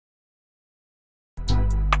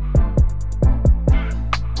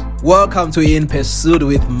Welcome to In Pursuit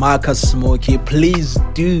with Marcus Smokey. Please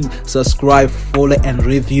do subscribe, follow, and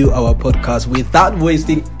review our podcast. Without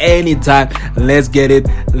wasting any time, let's get it.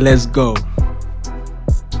 Let's go.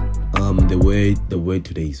 The word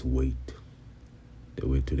today is wait. The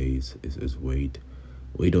word today is wait.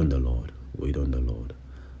 Wait on the Lord. Wait on the Lord.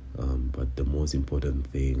 But the most important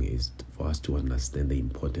thing is for us to understand the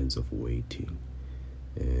importance of waiting.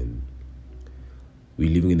 And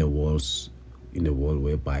we're living in a world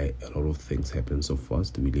whereby a lot of things happen so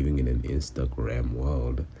fast. We're living in an Instagram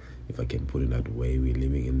world, if I can put it that way. We're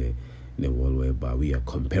living in a world whereby we are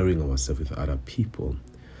comparing ourselves with other people,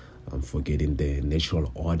 forgetting the natural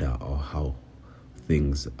order or how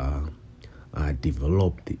things are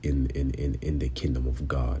developed in the kingdom of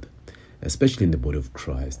God, especially in the body of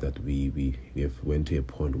Christ, that we have went to a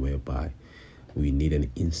point whereby we need an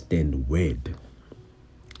instant word.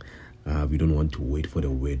 We don't want to wait for the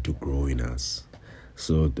word to grow in us.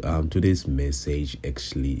 So today's message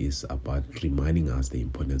actually is about reminding us the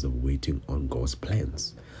importance of waiting on God's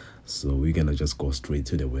plans. So we're going to just go straight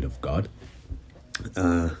to the word of God.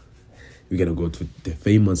 We're going to go to the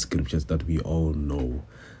famous scriptures that we all know.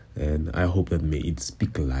 And I hope that may it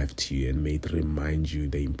speak life to you and may it remind you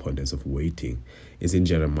the importance of waiting. It's in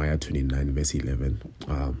Jeremiah 29 verse 11,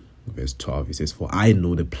 verse 12. It says, "For I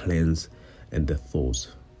know the plans and the thoughts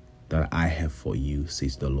that I have for you,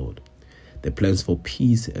 says the Lord. The plans for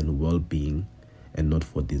peace and well-being and not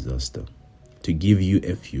for disaster, to give you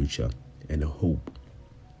a future and a hope.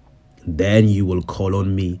 Then you will call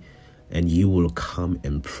on me and you will come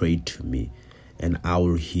and pray to me, and I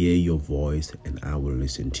will hear your voice and I will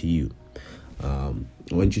listen to you." I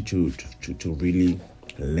want you to really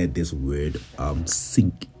let this word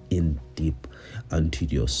sink in deep unto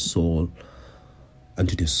your soul,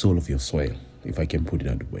 unto the soul of your soil, if I can put it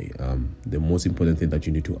that way. The most important thing that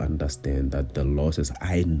you need to understand, that the Lord says,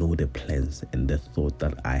 "I know the plans and the thought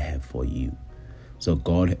that I have for you." So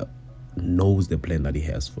God knows the plan that He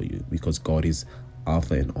has for you, because God is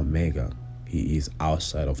Alpha and Omega. He is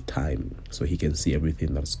outside of time, so He can see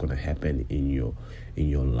everything that's going to happen in your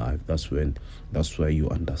life. That's where you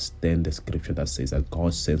understand the scripture that says that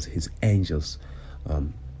God sends His angels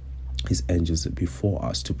before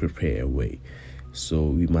us to prepare a way. So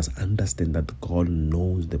we must understand that God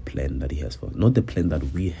knows the plan that He has for us, not the plan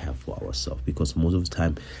that we have for ourselves. Because most of the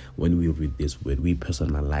time when we read this word, we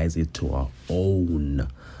personalize it to our own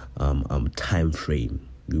time frame.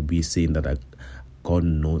 We'll be saying that God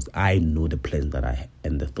knows, I know the plan that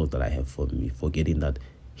and the thought that I have for me, forgetting that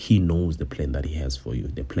He knows the plan that He has for you,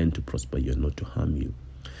 the plan to prosper you and not to harm you.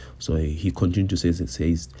 So He continues to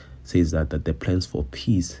says that the plans for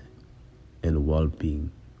peace and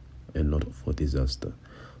well-being and not for disaster.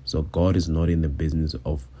 So God is not in the business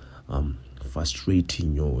of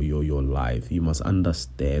frustrating your life. You must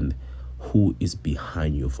understand who is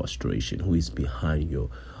behind your frustration, who is behind your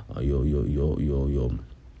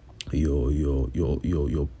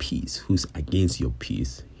peace, who's against your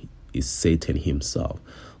peace. Is Satan himself.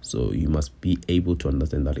 So you must be able to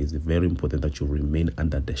understand that it's very important that you remain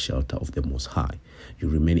under the shelter of the Most High. You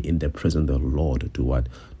remain in the presence of the Lord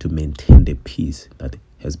to maintain the peace that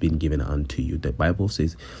has been given unto you. The Bible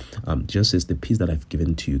says, just as the peace that I've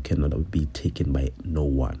given to you cannot be taken by no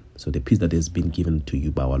one. So the peace that has been given to you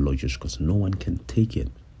by our Lord Jesus Christ, no one can take it.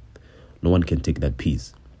 No one can take that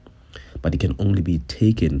peace. But it can only be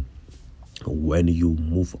taken when you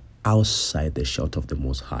move outside the shelter of the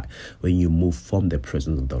Most High, when you move from the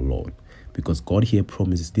presence of the Lord. Because God here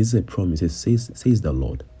promises, this is a promise, it says the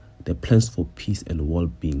Lord, the plans for peace and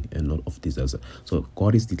well-being and not of disaster. So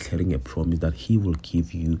God is declaring a promise that He will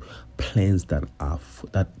give you plans that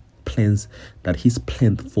His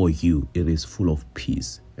plan for you, it is full of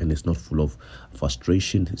peace. And it's not full of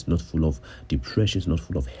frustration. It's not full of depression. It's not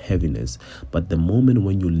full of heaviness. But the moment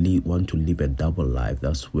when you want to live a double life,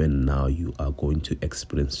 that's when now you are going to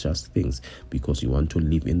experience such things, because you want to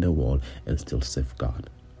live in the world and still serve God.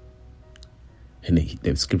 And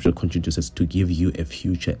the scripture continues to say, to give you a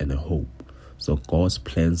future and a hope. So God's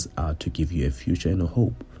plans are to give you a future and a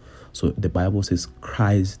hope. So the Bible says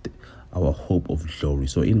Christ, our hope of glory.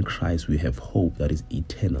 So in Christ we have hope that is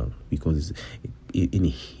eternal, because in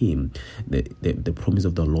Him the promise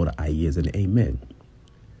of the Lord are yes and amen.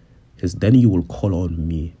 It says, then you will call on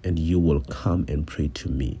me and you will come and pray to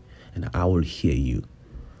me and I will hear you.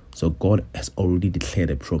 So God has already declared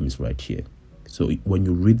a promise right here. So when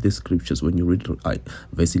you read the scriptures, when you read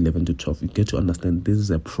verse 11 to 12, you get to understand this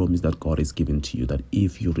is a promise that God has given to you, that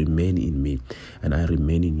if you remain in me and I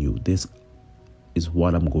remain in you, this is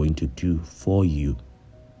what I'm going to do for you,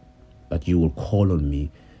 that you will call on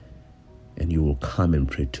me and you will come and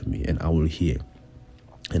pray to me and I will hear.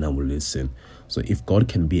 and I will listen. So if God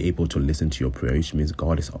can be able to listen to your prayer, which means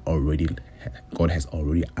God has already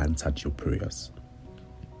answered your prayers.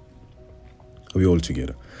 Are we all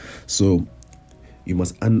together? So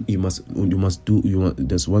there's one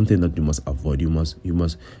thing that you must avoid. You must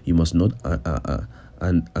not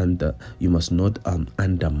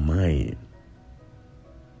undermine.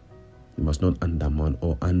 You must not undermine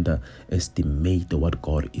or underestimate what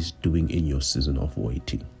God is doing in your season of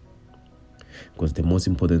waiting. Because the most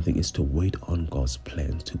important thing is to wait on God's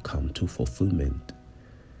plan to come to fulfillment.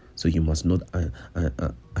 So you must not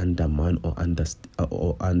undermine or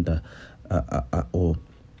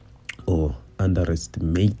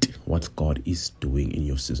underestimate what God is doing in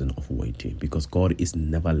your season of waiting, because God is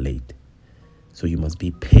never late. So you must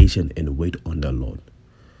be patient and wait on the Lord,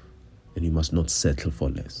 and you must not settle for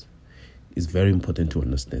less. It's very important to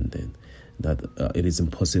understand then that it is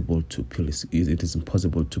impossible to please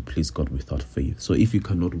God without faith. So if you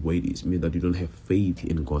cannot wait, it means that you don't have faith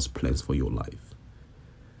in God's plans for your life.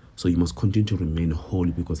 So you must continue to remain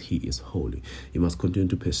holy because He is holy. You must continue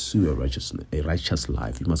to pursue a righteous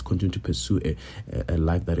life. You must continue to pursue a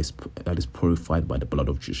life that is purified by the blood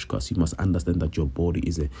of Jesus Christ. You must understand that your body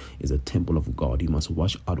is a temple of God. You must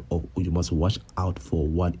watch out for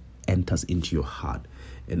what enters into your heart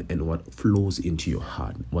and what flows into your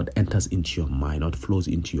heart, what enters into your mind, what flows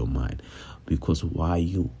into your mind. Because why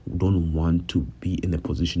you don't want to be in a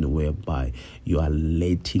position whereby you are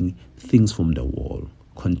letting things from the world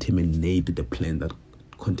contaminate the plan that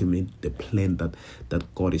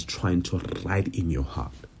God is trying to write in your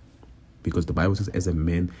heart. Because the Bible says, as a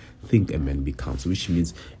man think, a man becomes, which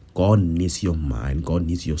means God needs your mind, God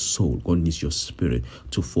needs your soul, God needs your spirit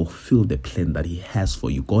to fulfill the plan that He has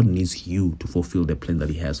for you. God needs you to fulfill the plan that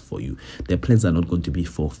He has for you. The plans are not going to be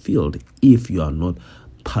fulfilled if you are not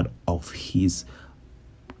part of His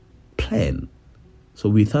plan. So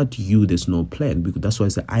without you, there's no plan. Because that's why I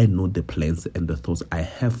say, I know the plans and the thoughts I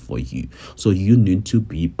have for you. So you need to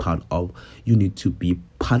be part of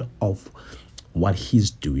what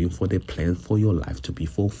He's doing for the plan for your life to be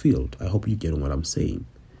fulfilled. I hope you get what I'm saying.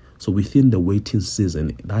 So within the waiting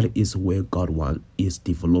season, that is where God is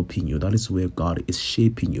developing you. That is where God is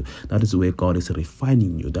shaping you. That is where God is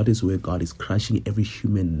refining you. That is where God is crushing every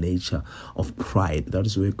human nature of pride. That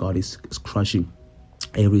is where God is crushing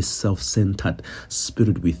every self-centered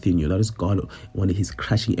spirit within you. That is God when He's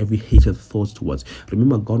crushing every hated thoughts towards.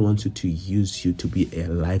 Remember, God wants you to use you to be a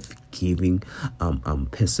life-giving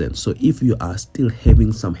person. So if you are still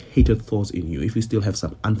having some hated thoughts in you, if you still have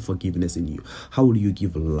some unforgiveness in you, how will you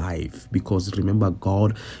give life? Because remember,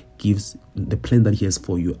 God gives the plan that He has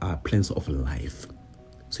for you are plans of life.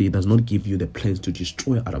 So He does not give you the plans to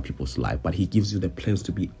destroy other people's life, but He gives you the plans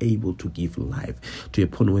to be able to give life to a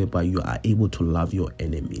point whereby you are able to love your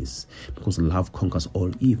enemies, because love conquers all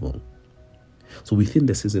evil. So within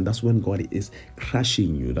the season, that's when God is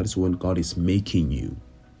crushing you. That is when God is making you.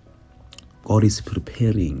 God is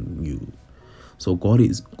preparing you. So God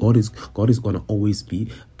is going to always be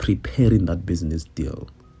preparing that business deal,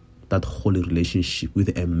 that holy relationship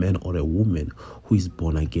with a man or a woman who is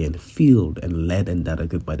born again, filled and led and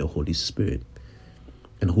directed by the Holy Spirit,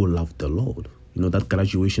 and who love the Lord. You know, that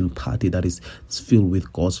graduation party that is filled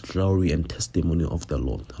with God's glory and testimony of the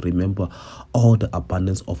Lord. Remember, all the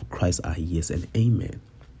abundance of Christ are yes and amen.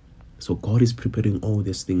 So God is preparing all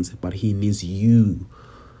these things, but He needs you.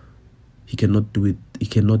 He cannot do it. He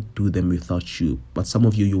cannot do them without you. But some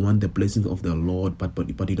of you want the blessings of the Lord, but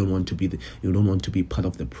you don't want to be part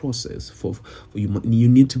of the process. For you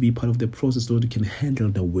need to be part of the process so that you can handle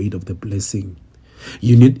the weight of the blessing.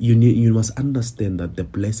 You must understand that the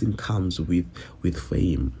blessing comes with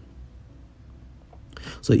fame.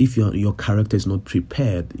 So if your character is not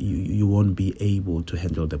prepared, you won't be able to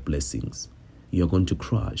handle the blessings. You're going to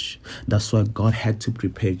crash. That's why God had to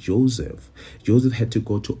prepare Joseph. Joseph had to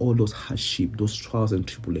go to all those hardship, those trials and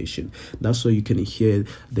tribulation. That's why you can hear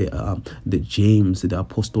the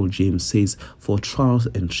Apostle James says, for trials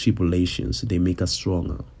and tribulations, they make us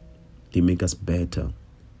stronger. They make us better.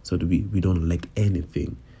 So that we don't lack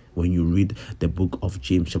anything. When you read the book of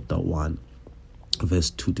James chapter 1, verse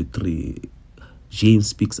 2-3, James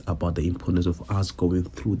speaks about the importance of us going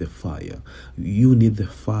through the fire. You need the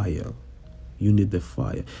fire. You need the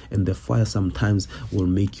fire. And the fire sometimes will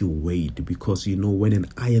make you wait, because you know when an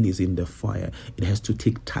iron is in the fire, it has to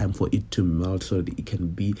take time for it to melt so that it can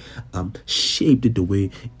be shaped the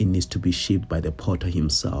way it needs to be shaped by the potter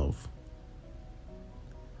himself.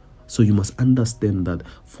 So you must understand that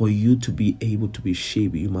for you to be able to be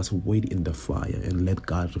shaped, you must wait in the fire and let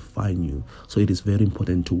God refine you. So it is very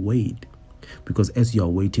important to wait. Because as you are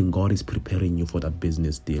waiting, God is preparing you for that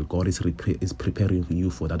business deal. God is preparing you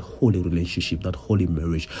for that holy relationship, that holy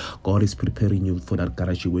marriage. God is preparing you for that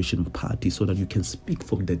graduation party so that you can speak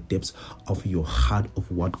from the depths of your heart of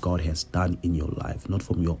what God has done in your life, not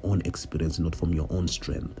from your own experience, not from your own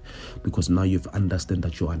strength. Because now you've understood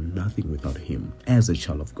that you are nothing without Him as a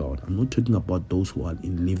child of God. I'm not talking about those who are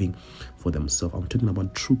in living for themselves. I'm talking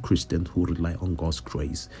about true Christians who rely on God's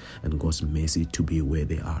grace and God's mercy to be where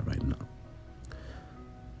they are right now.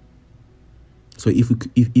 So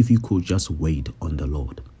if you could just wait on the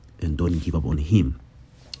Lord and don't give up on Him,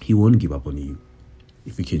 He won't give up on you.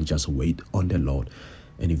 If you can just wait on the Lord,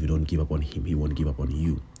 and if you don't give up on Him, He won't give up on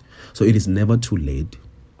you. So it is never too late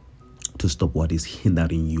to stop what is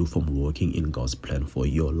hindering you from working in God's plan for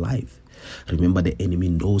your life. Remember, the enemy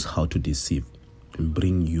knows how to deceive and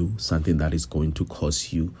bring you something that is going to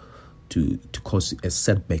cause you to cause a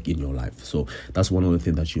setback in your life. So that's one of the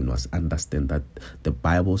things that you must understand, that the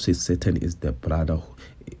Bible says Satan is the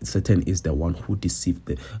one who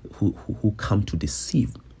deceived who come to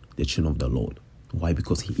deceive the children of the Lord. Why?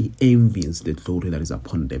 Because he envies the glory that is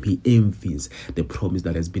upon them. He envies the promise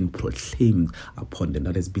that has been proclaimed upon them,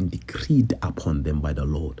 that has been decreed upon them by the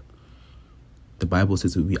Lord. The Bible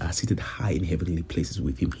says that we are seated high in heavenly places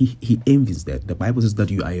with Him. He envies that. The Bible says that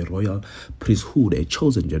you are a royal priesthood, a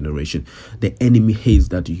chosen generation. The enemy hates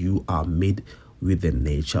that you are made with the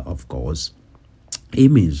nature of God's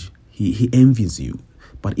image. He envies you.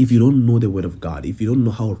 But if you don't know the word of God, if you don't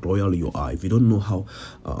know how royal you are, if you don't know how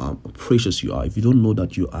precious you are, if you don't know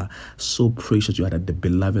that you are so precious, you are the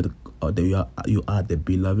beloved, you are the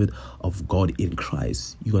beloved of God in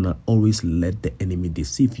Christ, you're gonna always let the enemy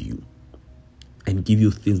deceive you and give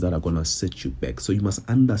you things that are gonna set you back. So you must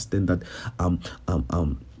understand that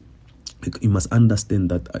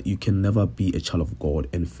you can never be a child of God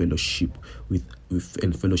and fellowship with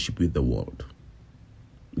the world.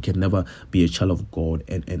 You can never be a child of God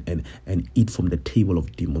and eat from the table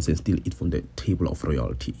of demons and still eat from the table of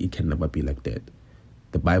royalty. It can never be like that.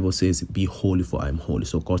 The Bible says, be holy for I am holy.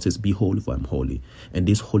 So God says, be holy for I am holy. And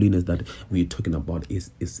this holiness that we're talking about is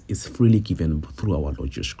freely given through our Lord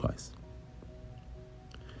Jesus Christ.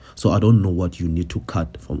 So I don't know what you need to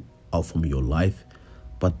cut out from your life,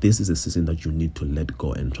 but this is a season that you need to let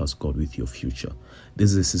go and trust God with your future.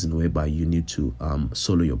 This is a season whereby you need to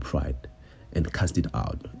swallow your pride and cast it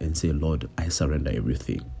out and say, Lord, I surrender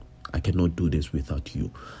everything. I cannot do this without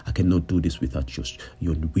you. I cannot do this without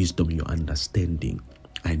your wisdom, your understanding.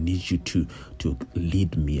 I need you to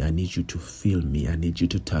lead me. I need you to fill me. I need you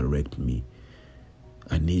to direct me.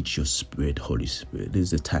 I need your Spirit, Holy Spirit. This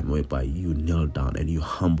is the time whereby you kneel down and you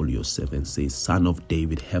humble yourself and say, Son of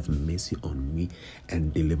David, have mercy on me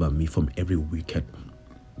and deliver me from every wicked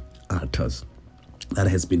altars that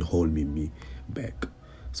has been holding me back.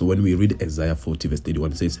 So when we read Isaiah 40 verse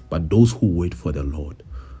 31, it says, but those who wait for the Lord,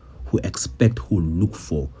 who expect, who look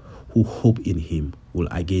for, who hope in Him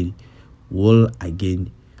will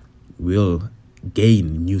gain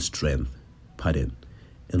new strength,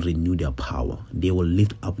 and renew their power. They will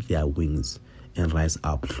lift up their wings and rise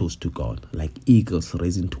up close to God, like eagles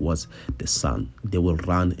rising towards the sun. They will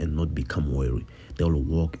run and not become weary. They will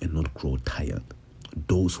walk and not grow tired.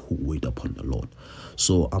 Those who wait upon the Lord.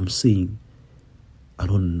 So I'm saying, I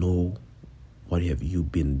don't know what have you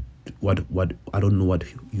been, I don't know what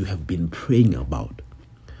you have been praying about,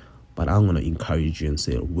 but I'm going to encourage you and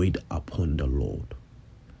say, wait upon the Lord.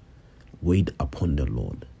 Wait upon the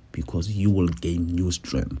Lord, because you will gain new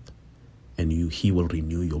strength, and He will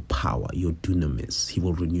renew your power, your dunamis. He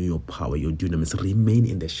will renew your power, your dunamis. Remain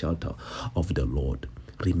in the shelter of the Lord.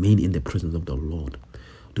 Remain in the presence of the Lord.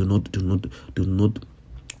 Do not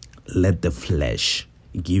let the flesh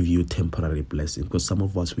give you temporary blessings, because some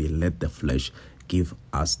of us, we let the flesh give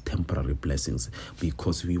us temporary blessings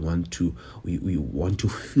because we want to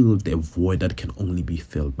fill the void that can only be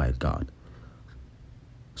filled by God.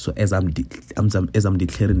 So as I'm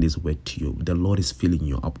declaring this word to you, the Lord is filling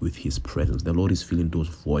you up with His presence. The Lord is filling those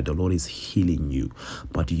void. The Lord is healing you.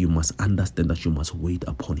 But you must understand that you must wait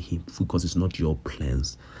upon Him, because it's not your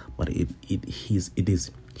plans, but it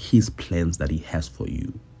is His plans that He has for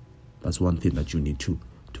you. That's one thing that you need to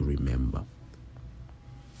remember.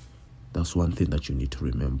 That's one thing that you need to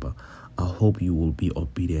remember. I hope you will be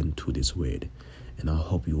obedient to this word. And I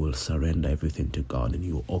hope you will surrender everything to God, and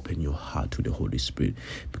you will open your heart to the Holy Spirit,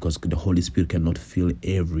 because the Holy Spirit cannot fill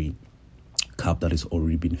every cup that has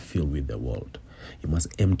already been filled with the world. You must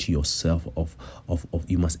empty yourself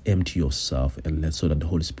you must empty yourself so that the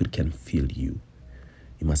Holy Spirit can fill you.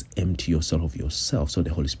 You must empty yourself of yourself so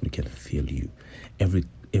the Holy Spirit can fill you.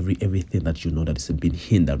 Everything that you know that has been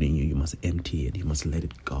hindering you, you must empty it. You must let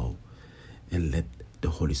it go. and let the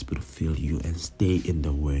Holy Spirit fill you, and stay in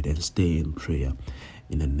the Word and stay in prayer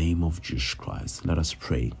in the name of Jesus Christ. Let us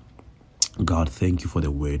pray. God, thank you for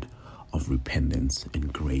the word of repentance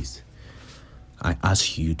and grace. I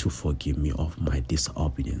ask you to forgive me of my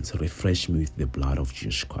disobedience. Refresh me with the blood of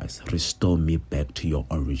Jesus Christ. Restore me back to your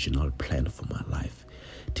original plan for my life.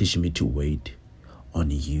 Teach me to wait on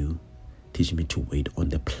you. Teach me to wait on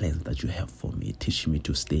the plans that you have for me. Teach me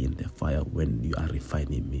to stay in the fire when you are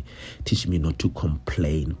refining me. Teach me not to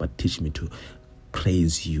complain, but teach me to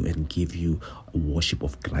praise you and give you a worship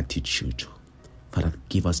of gratitude. Father,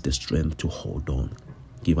 give us the strength to hold on.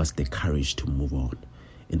 Give us the courage to move on.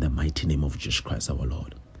 In the mighty name of Jesus Christ our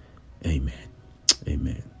Lord. Amen.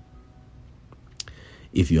 Amen.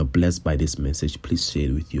 If you are blessed by this message, please share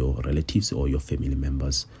it with your relatives or your family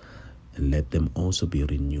members, and let them also be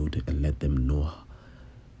renewed, and let them know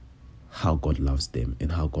how God loves them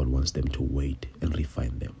and how God wants them to wait and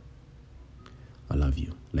refine them. I love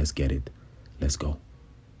you. Let's get it. Let's go.